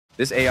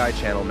This AI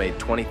channel made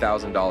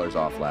 $20,000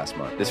 off last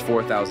month. This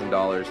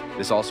 $4,000,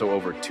 this also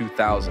over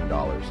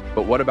 $2,000.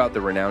 But what about the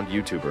renowned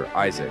YouTuber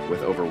Isaac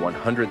with over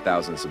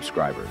 100,000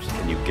 subscribers?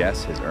 Can you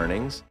guess his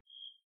earnings?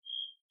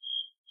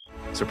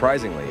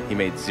 Surprisingly, he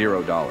made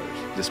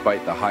 $0,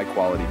 despite the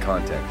high-quality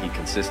content he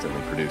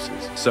consistently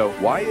produces. So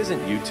why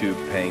isn't YouTube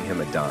paying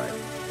him a dime?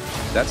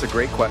 That's a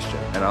great question,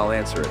 and I'll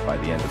answer it by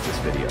the end of this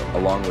video,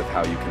 along with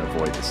how you can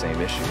avoid the same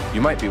issue. You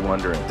might be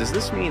wondering, does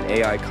this mean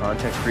AI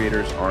content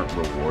creators aren't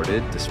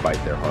rewarded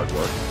despite their hard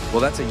work?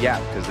 Well, that's a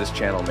yap, because this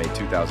channel made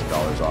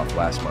 $2,000 off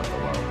last month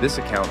alone. This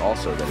account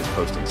also that is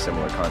posting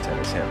similar content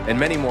as him. And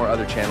many more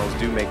other channels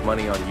do make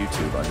money on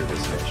YouTube under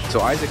this niche. So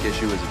Isaac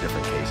issue is a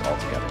different case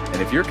altogether.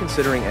 And if you're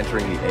considering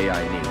entering the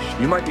AI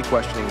niche, you might be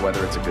questioning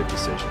whether it's a good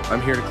decision.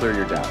 I'm here to clear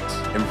your doubts.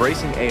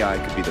 Embracing AI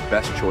could be the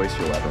best choice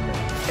you'll ever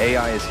make.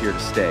 AI is here to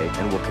stay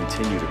and will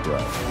continue to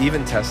grow.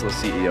 Even Tesla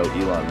CEO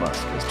Elon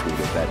Musk has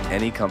tweeted that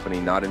any company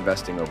not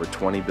investing over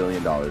 $20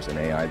 billion in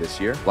AI this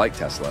year, like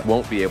Tesla,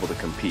 won't be able to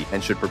compete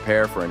and should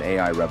prepare for an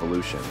AI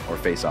revolution or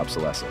face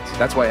obsolescence.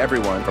 That's why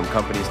everyone, from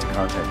companies to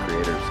content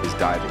creators, is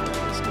diving into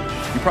this niche.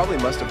 You probably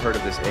must have heard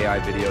of this AI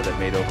video that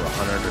made over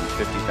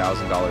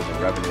 $150,000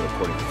 in revenue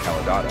according to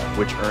Calidata,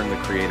 which earned the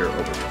creator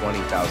over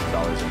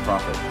 $20,000 in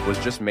profit, was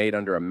just made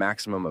under a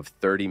maximum of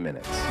 30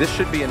 minutes. This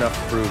should be enough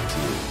to prove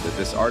to you that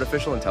this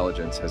artificial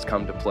intelligence has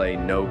come to play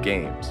no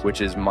games, which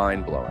is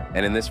mind-blowing.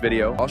 And in this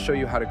video, I'll show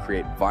you how to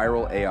create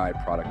viral AI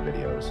product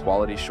videos,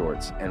 quality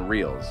shorts, and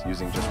reels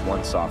using just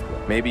one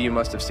software. Maybe you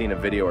must have seen a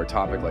video or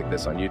topic like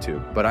this on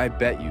YouTube, but I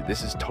bet you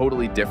this is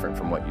totally different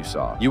from what you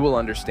saw. You will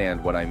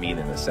understand what I mean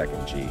in a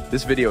second, G.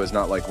 This video is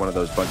not like one of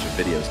those bunch of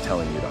videos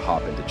telling you to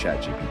hop into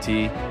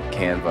ChatGPT,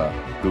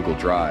 Canva, Google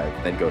Drive,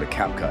 then go to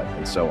CapCut,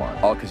 and so on,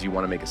 all because you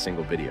want to make a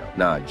single video.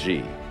 Nah,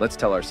 G. Let's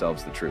tell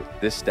ourselves the truth.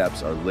 These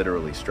steps are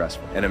literally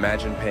stressful. And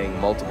imagine paying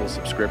multiple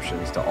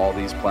subscriptions to all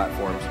these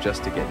platforms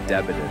just to get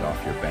debited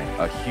off your bank.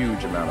 A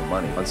huge amount of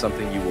money on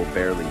something you will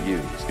barely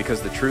use.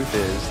 Because the truth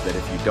is that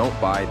if you don't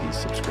buy these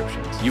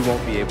subscriptions, you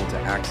won't be able to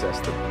access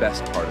the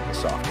best part of the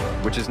software,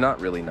 which is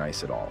not really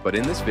nice at all. But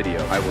in this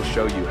video, I will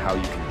show you how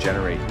you can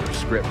generate your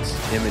scripts,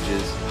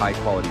 images,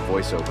 high-quality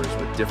voiceovers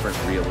with different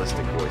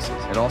realistic voices,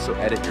 and also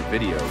edit your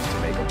videos to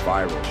make a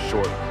viral,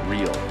 short,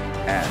 reel,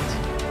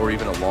 ads, or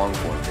even a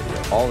long-form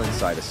video, all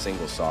inside a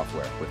single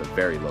software with a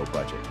very low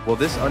budget. Well,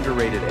 this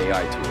underrated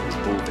AI tool is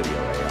Bool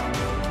Video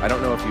AI. I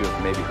don't know if you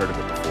have maybe heard of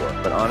it before,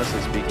 but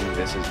honestly speaking,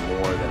 this is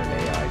more than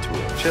an AI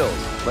tool.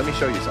 Chills, let me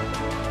show you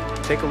something.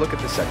 Take a look at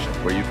this section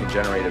where you can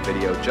generate a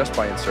video just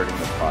by inserting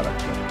the product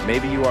link.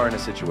 Maybe you are in a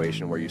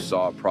situation where you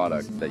saw a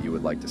product that you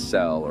would like to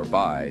sell or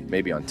buy,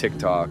 maybe on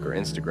TikTok or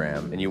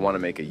Instagram, and you want to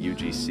make a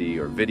UGC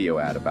or video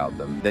ad about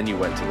them. Then you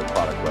went to the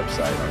product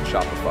website on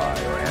Shopify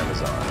or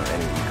Amazon or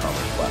any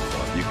e-commerce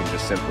platform. You can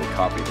just simply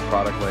copy the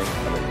product link,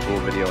 come into Bool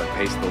Video and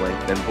paste the link.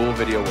 Then Bool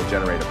Video will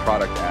generate a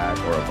product ad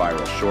or a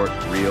viral short,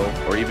 reel,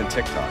 or even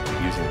TikTok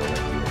using the link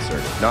you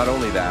inserted. Not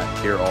only that,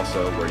 here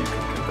also where you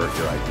can convert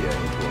your idea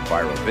into a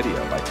viral video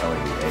by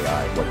telling the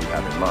AI what you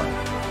have in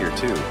mind. Here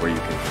too, where you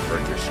can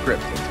convert your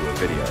script into a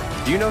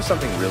video. Do you know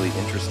something really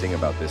interesting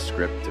about this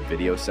script to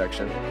video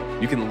section?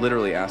 You can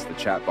literally ask the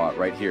chatbot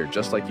right here,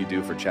 just like you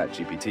do for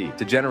ChatGPT,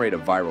 to generate a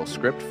viral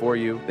script for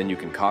you. Then you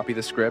can copy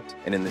the script,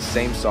 and in the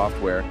same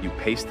software, you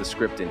paste the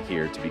script in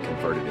here to be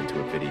converted into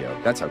a video.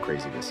 That's how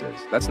crazy this is.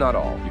 That's not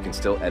all. You can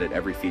still edit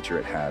every feature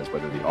it has,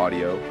 whether the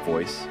audio,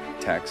 voice,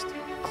 text,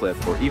 clip,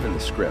 or even the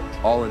script,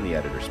 all in the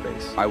editor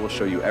space. I will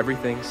show you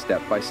everything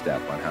step by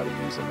step on how to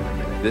use them in a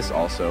minute. This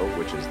also,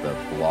 which is the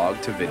blog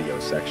to video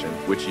section,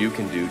 which you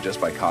can do just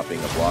by copying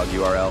a blog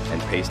URL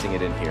and pasting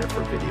it in here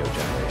for video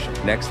generation.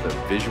 Next, the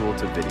visual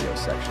to video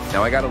section.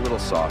 Now I got a little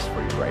sauce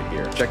for you right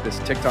here. Check this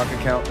TikTok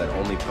account that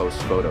only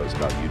posts photos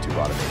about YouTube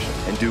automation,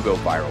 and do go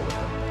viral with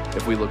him.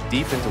 If we look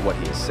deep into what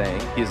he is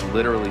saying, he is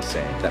literally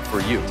saying that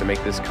for you to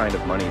make this kind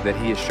of money that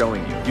he is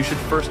showing you, you should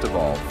first of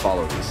all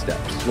follow these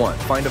steps. 1.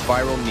 Find a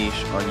viral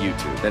niche on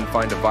YouTube, then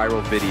find a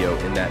viral video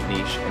in that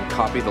niche and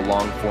copy the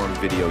long-form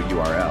video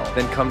URL.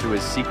 Then come to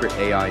his secret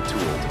AI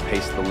tool to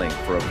paste the link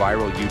for a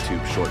viral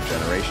YouTube short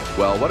generation.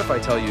 Well, what if I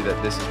tell you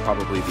that this is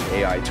probably the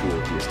AI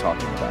tool he is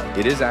talking about?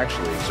 It is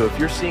actually. So if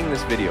you're seeing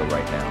this video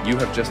right now, you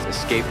have just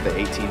escaped the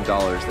 $18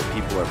 that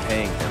people are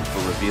paying him for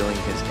revealing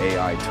his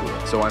AI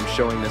tool. So I'm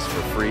showing this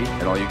for free,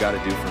 and all you got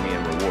to do for me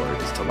in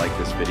reward is to like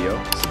this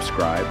video,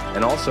 subscribe,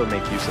 and also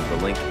make use of the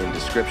link in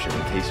description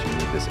in case you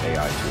need this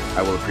AI tool.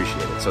 I will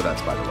appreciate it. So that's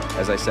by the way.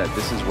 As I said,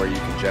 this is where you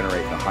can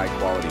generate the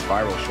high-quality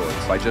viral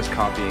shorts by just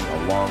copying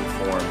a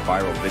long-form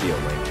viral video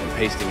link and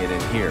pasting it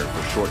in here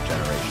for short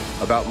generation.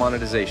 About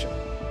monetization.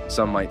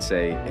 Some might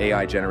say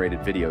AI-generated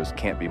videos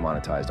can't be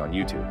monetized on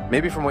YouTube.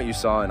 Maybe from what you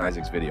saw in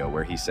Isaac's video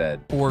where he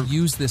said, or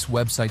use this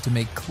website to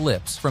make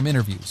clips from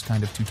interviews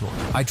kind of tutorial.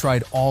 I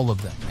tried all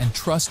of them, and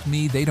trust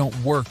me, they don't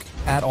work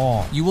at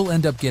all. You will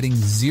end up getting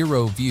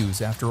 0 views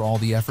after all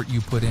the effort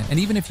you put in. And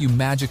even if you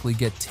magically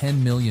get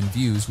 10 million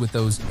views with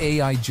those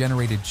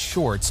AI-generated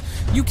shorts,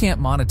 you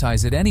can't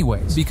monetize it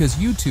anyways, because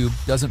YouTube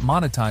doesn't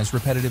monetize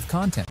repetitive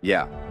content.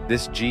 Yeah,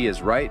 This G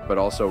is right, but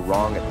also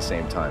wrong at the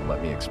same time.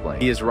 Let me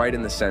explain. He is right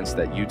in the sense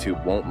that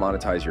YouTube won't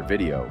monetize your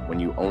video when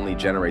you only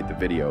generate the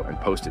video and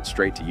post it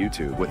straight to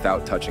YouTube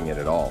without touching it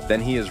at all. Then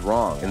he is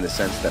wrong in the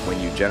sense that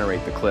when you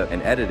generate the clip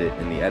and edit it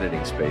in the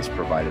editing space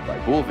provided by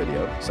bool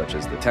video, such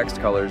as the text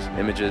colors,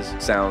 images,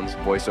 sounds,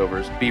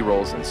 voiceovers,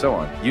 B-rolls, and so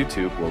on,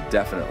 YouTube will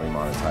definitely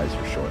monetize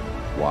your short.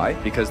 Why?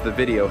 Because the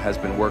video has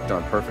been worked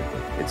on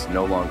perfectly. It's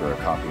no longer a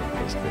copy and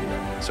paste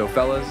video. So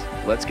fellas,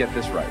 let's get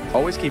this right.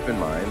 Always keep in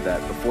mind that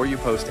before you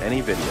post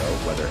any video,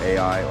 whether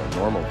AI or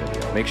normal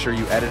video, make sure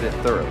you edit it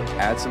thoroughly,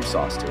 add some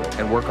sauce to it,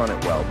 and work on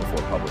it well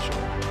before publishing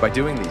it. By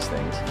doing these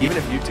things, even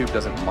if YouTube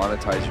doesn't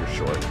monetize your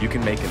short, you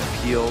can make an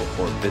appeal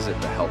or visit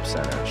the help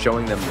center,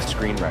 showing them the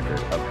screen record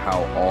of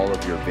how all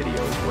of your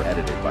videos were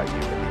edited by you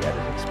in the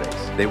editing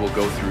space. They will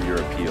go through your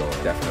appeal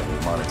and definitely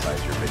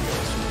monetize your video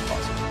as soon as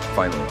possible.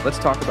 Finally, let's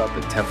talk about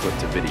the template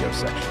to video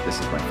section. This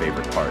is my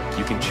favorite part.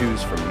 You can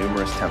choose from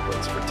numerous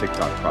templates for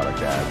TikTok product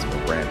ads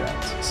or brand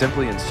ads.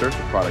 Simply insert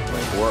the product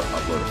link or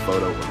upload a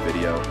photo or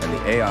video, and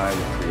the AI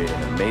will create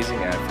an amazing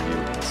ad for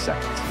you in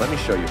seconds. Let me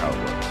show you how it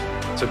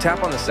works. So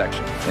tap on the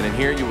section, and in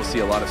here you will see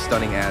a lot of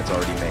stunning ads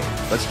already made.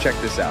 Let's check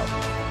this out.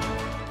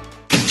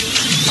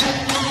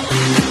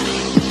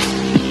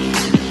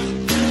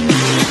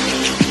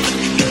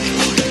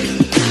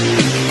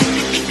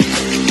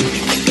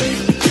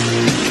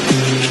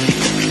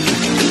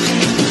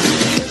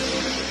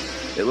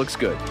 It looks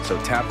good, so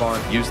tap on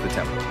Use the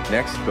template.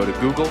 Next, go to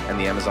Google and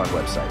the Amazon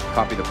website.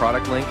 Copy the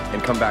product link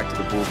and come back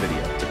to the bool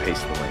video to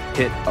paste the link.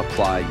 Hit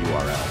Apply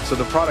URL. So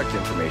the product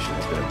information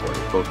has been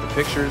imported, both the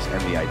pictures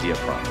and the idea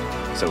prompt.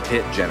 So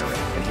hit Generate,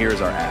 and here's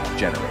our ad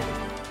generated.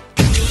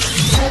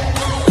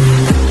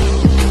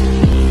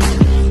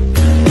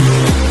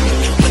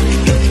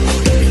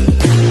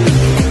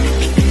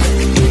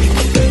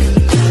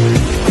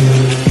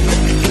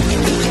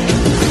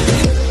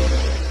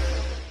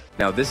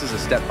 Now this is a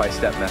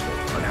step-by-step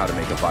method on how to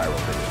make a viral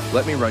video.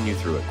 Let me run you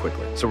through it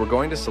quickly. So we're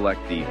going to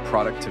select the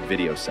product to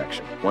video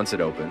section. Once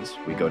it opens,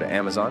 we go to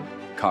Amazon,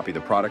 copy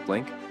the product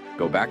link,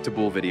 go back to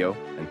bool video,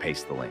 and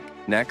paste the link.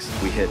 Next,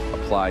 we hit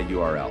Apply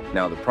URL.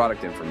 Now the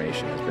product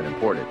information has been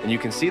imported, and you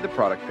can see the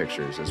product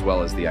pictures as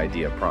well as the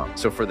idea prompt.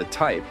 So for the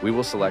type, we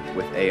will select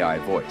with AI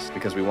voice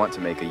because we want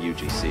to make a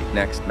UGC.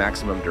 Next,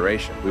 maximum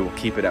duration, we will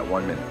keep it at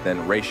 1 minute.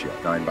 Then ratio,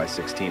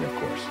 9:16 of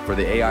course. For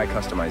the AI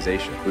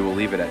customization, we will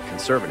leave it at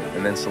conservative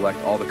and then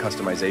select all the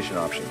customization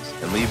options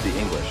and leave the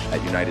English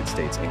at United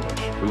States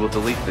English. We will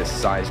delete this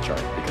size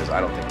chart because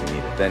I don't think we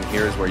need it. Then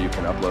here is where you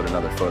can upload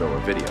another photo or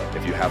video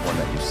if you have one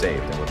that you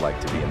saved and would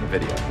like to be in the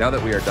video. Now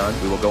that we are done,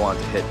 we will go on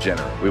to hit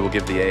Generate. We will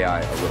give the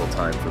AI a little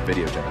time for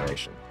video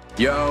generation.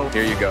 Yo,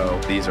 here you go.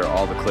 These are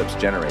all the clips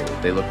generated.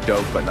 They look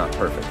dope but not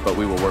perfect, but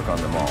we will work on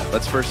them all.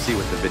 Let's first see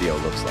what the video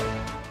looks like.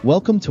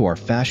 Welcome to our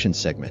fashion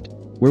segment,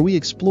 where we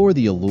explore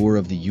the allure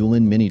of the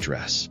Yulin mini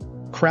dress.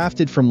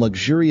 Crafted from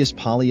luxurious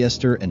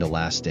polyester and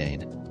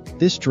elastane,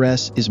 this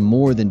dress is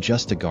more than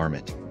just a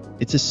garment.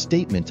 It's a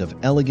statement of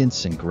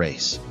elegance and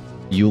grace.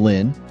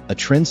 Yulin, a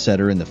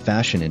trendsetter in the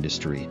fashion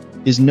industry,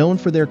 is known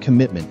for their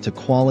commitment to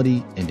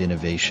quality and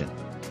innovation.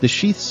 The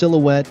sheath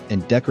silhouette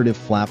and decorative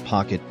flap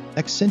pocket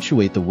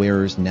accentuate the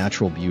wearer's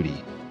natural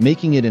beauty,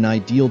 making it an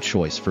ideal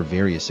choice for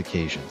various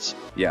occasions.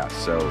 Yeah,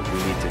 so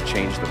we need to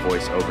change the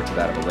voice over to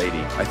that of a lady.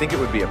 I think it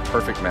would be a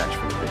perfect match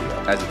for the video,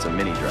 as it's a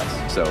mini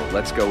dress. So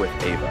let's go with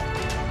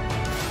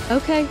Ava.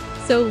 Okay,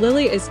 so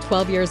Lily is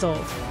 12 years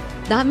old.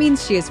 That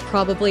means she is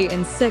probably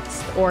in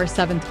 6th or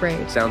 7th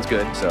grade. Sounds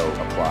good, so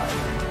apply.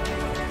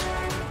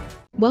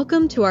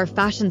 Welcome to our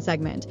fashion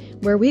segment,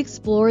 where we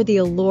explore the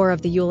allure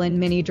of the Yulin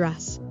mini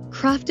dress.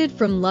 Crafted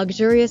from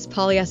luxurious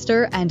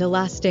polyester and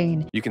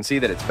elastane. You can see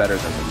that it's better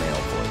than the male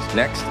voice.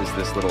 Next is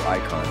this little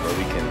icon where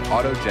we can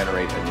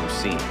auto-generate a new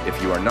scene. If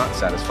you are not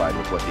satisfied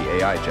with what the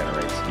AI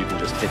generates, you can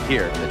just hit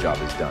here and the job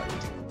is done.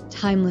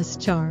 Timeless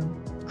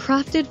charm.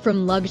 Crafted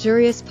from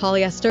luxurious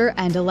polyester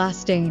and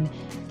elastane,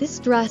 this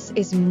dress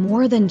is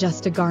more than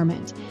just a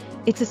garment.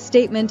 It's a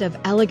statement of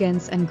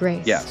elegance and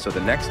grace. Yeah, so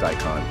the next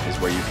icon is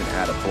where you can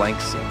add a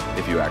blank scene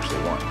if you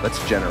actually want.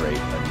 Let's generate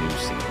a new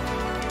scene.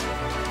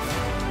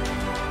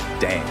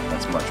 Dang,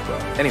 that's much, bro.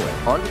 Anyway,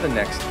 on to the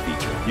next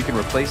feature. You can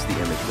replace the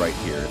image right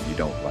here if you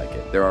don't like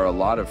it. There are a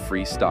lot of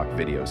free stock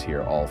videos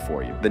here all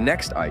for you. The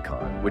next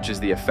icon, which is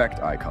the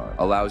effect icon,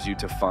 allows you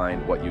to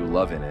find what you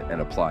love in it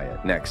and apply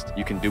it. Next,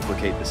 you can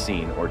duplicate the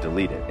scene or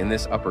delete it. In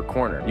this upper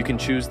corner, you can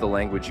choose the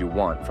language you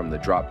want from the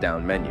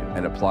drop-down menu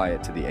and apply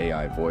it to the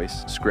AI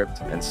voice, script,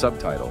 and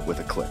subtitle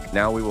with a click.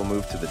 Now we will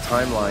move to the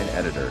timeline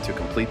editor to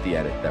complete the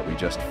edit that we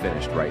just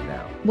finished right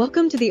now.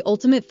 Welcome to the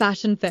ultimate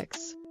fashion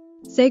fix.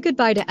 Say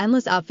goodbye to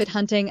endless outfit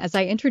hunting as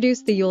I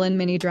introduce the Yulin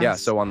mini dress. Yeah,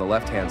 so on the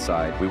left-hand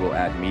side, we will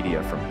add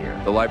media from here.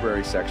 The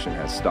library section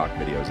has stock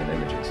videos and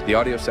images. The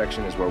audio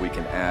section is where we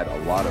can add a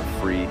lot of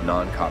free,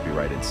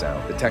 non-copyrighted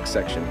sound. The text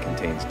section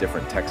contains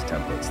different text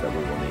templates that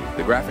we will need.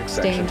 The graphics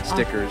section,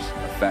 stickers,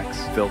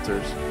 effects,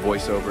 filters,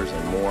 voiceovers,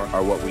 and more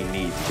are what we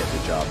need to get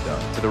the job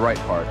done. To the right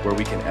part, where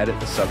we can edit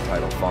the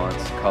subtitle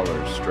fonts,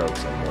 colors,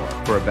 strokes, and more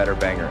for a better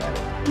banger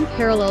edit.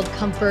 Unparalleled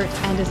comfort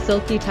and a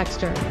silky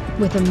texture.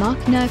 With a mock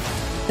neck,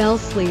 bell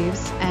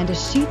sleeves, and a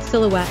chic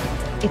silhouette,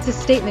 it's a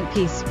statement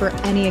piece for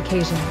any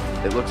occasion.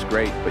 It looks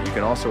great, but you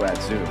can also add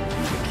zoom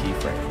using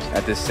keyframes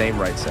at this same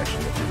right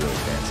section if you really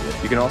fancy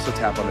it. You can also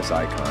tap on this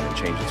icon and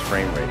change its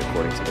frame rate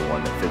according to the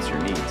one that fits your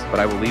needs, but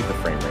I will leave the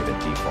frame rate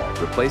at default.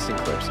 Replacing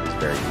clips is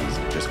very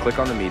easy. Just click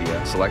on the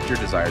media, select your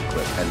desired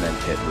clip, and then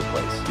hit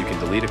replace. You can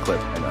delete a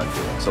clip and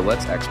undo it. So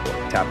let's export.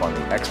 Tap on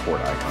the export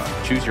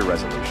icon. Choose your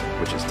resolution,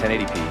 which is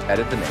 1080p,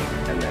 edit the name,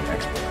 and then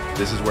export.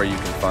 This is where you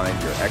can find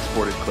your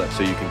exported clip,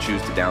 so you can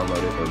choose to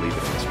download it or leave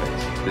it in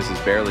space. This is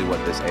barely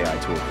what this AI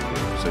tool can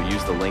do, so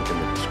use the link in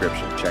the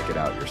description. Check it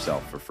out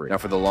yourself for free. Now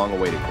for the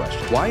long-awaited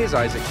question. Why is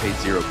Isaac paid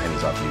 0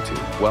 pennies off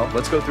YouTube? Well,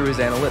 let's go through his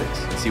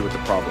analytics and see what the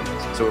problem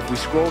is. So if we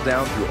scroll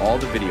down through all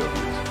the video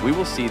views, we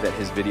will see that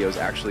his videos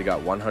actually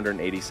got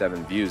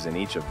 187 views in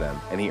each of them,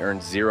 and he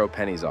earned 0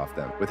 pennies off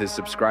them, with his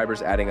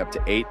subscribers adding up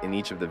to 8 in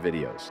each of the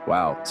videos.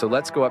 Wow. So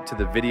let's go up to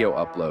the video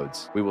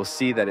uploads. We will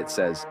see that it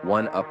says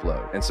 1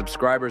 upload, and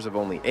subscribers of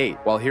only 8,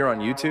 while here on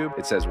YouTube,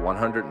 it says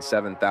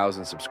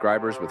 107,000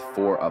 subscribers with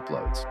 4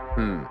 uploads.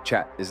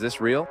 Chat, is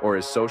this real, or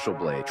is Social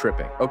Blade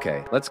tripping?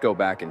 Okay, let's go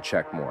back and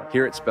check more.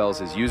 Here it spells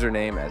his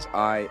username as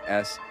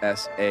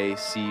ISSACVERSE,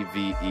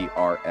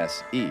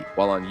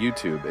 while on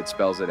YouTube, it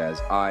spells it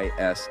as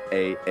ISAACVERSE.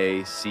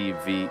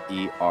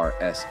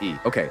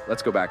 Okay,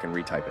 let's go back and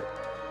retype it.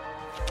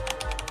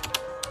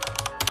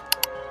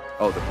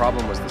 Oh, the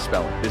problem was the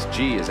spelling. This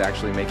G is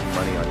actually making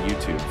money on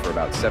YouTube for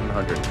about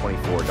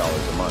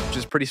 $724 a month, which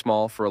is pretty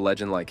small for a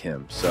legend like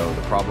him. So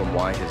the problem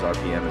why his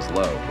RPM is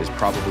low is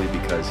probably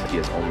because he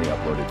has only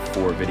uploaded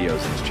 4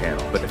 videos in his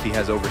channel. But if he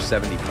has over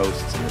 70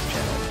 posts in this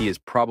channel, he is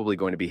probably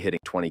going to be hitting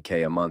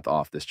 20K a month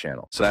off this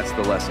channel. So that's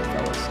the lesson,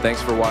 fellas.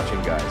 Thanks for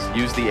watching, guys.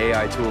 Use the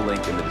AI tool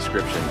link in the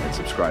description and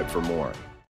subscribe for more.